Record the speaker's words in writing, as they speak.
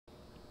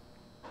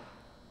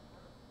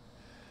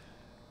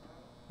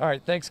All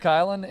right, thanks,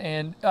 Kylan.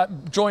 And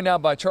joined now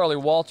by Charlie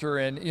Walter.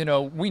 And, you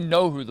know, we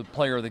know who the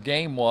player of the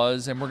game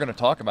was, and we're going to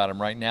talk about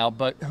him right now.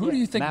 But who do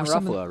you think Matt were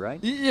some Ruffalo, of the,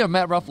 right? Yeah,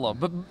 Matt Ruffalo.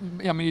 But,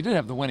 I mean, you did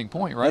have the winning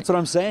point, right? That's what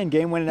I'm saying,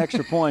 game-winning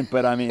extra point.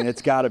 But, I mean,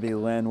 it's got to be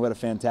Lynn. What a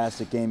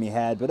fantastic game he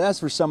had. But as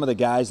for some of the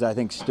guys that I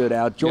think stood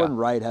out, Jordan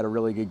Wright had a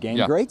really good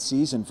game. Great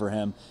season for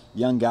him.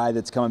 Young guy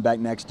that's coming back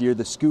next year.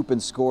 The scoop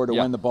and score to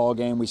win the ball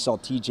game. We saw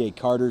T.J.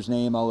 Carter's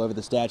name all over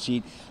the stat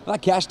sheet.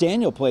 Cash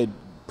Daniel played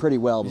pretty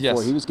well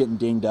before he was getting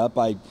dinged up.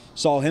 I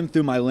saw him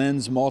through my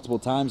lens multiple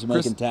times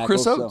making tackles.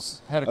 Chris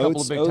Oates had a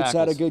couple of big tackles. Oates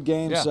had a good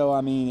game. So,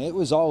 I mean, it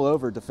was all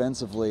over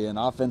defensively, and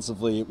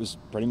offensively it was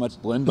pretty much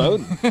Lynn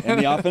Bowden and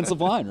the offensive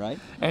line, right?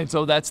 And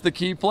so that's the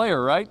key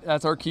player, right?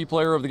 That's our key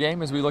player of the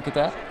game as we look at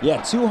that?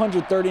 Yeah,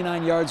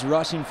 239 yards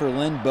rushing for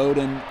Lynn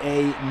Bowden,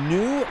 a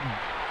new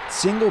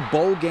single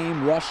bowl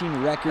game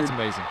rushing record. That's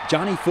amazing.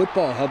 Johnny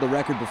Football held the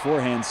record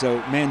beforehand, so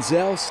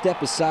Manziel,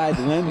 step aside.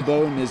 Lynn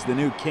Bowden is the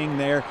new king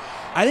there.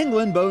 I think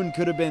Lynn Bowden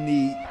could have been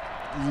the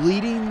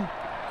leading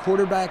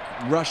quarterback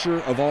rusher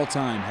of all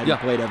time had he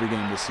played every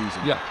game this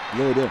season.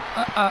 Really do.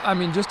 I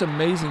mean, just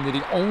amazing that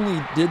he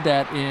only did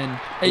that in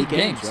 8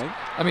 games. Right?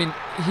 I mean,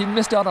 he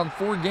missed out on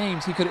 4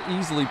 games. He could have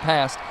easily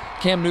passed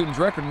Cam Newton's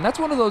record, and that's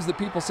one of those that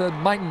people said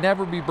might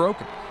never be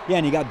broken. Yeah,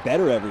 and he got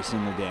better every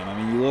single game. I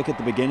mean, you look at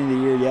the beginning of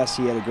the year, yes,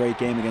 he had a great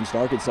game against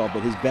Arkansas,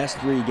 but his best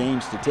 3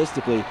 games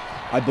statistically,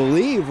 I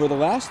believe, were the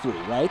last 3,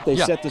 right? They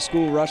set the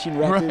school rushing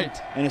record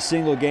in a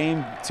single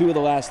game, 2 of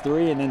the last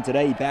 3, and then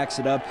today he backs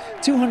it up.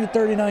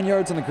 239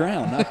 yards on the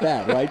ground, not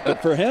bad, right?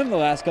 But for him the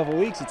last couple of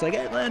weeks, it's like,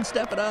 hey, Len,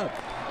 step it up.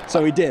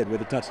 So he did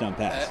with a touchdown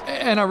pass.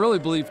 And I really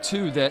believe,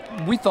 too,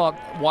 that we thought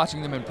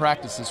watching them in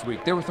practice this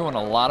week, they were throwing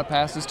a lot of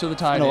passes to the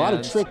tight ends. And a lot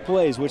of trick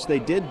plays, which they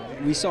did.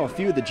 We saw a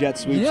few of the jet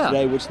sweeps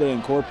today, which they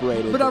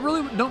incorporated. But I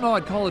really don't know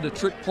I'd call it a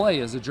trick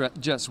play as a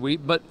jet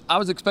sweep, but I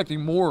was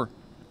expecting more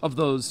of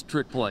those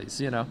trick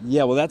plays, you know.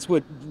 Yeah, well, that's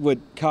what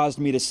caused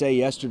me to say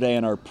yesterday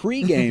in our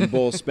pregame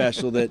bowl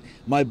special that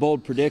my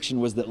bold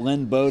prediction was that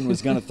Lynn Bowden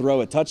was going to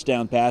throw a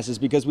touchdown passes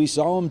because we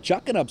saw him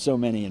chucking up so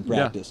many in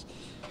practice.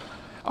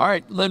 All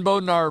right, Lynn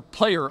Bowden, our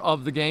player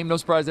of the game. No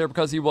surprise there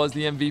because he was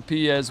the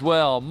MVP as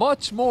well.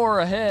 Much more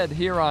ahead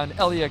here on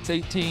LEX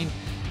 18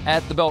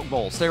 at the Belk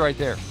Bowl. Stay right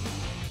there.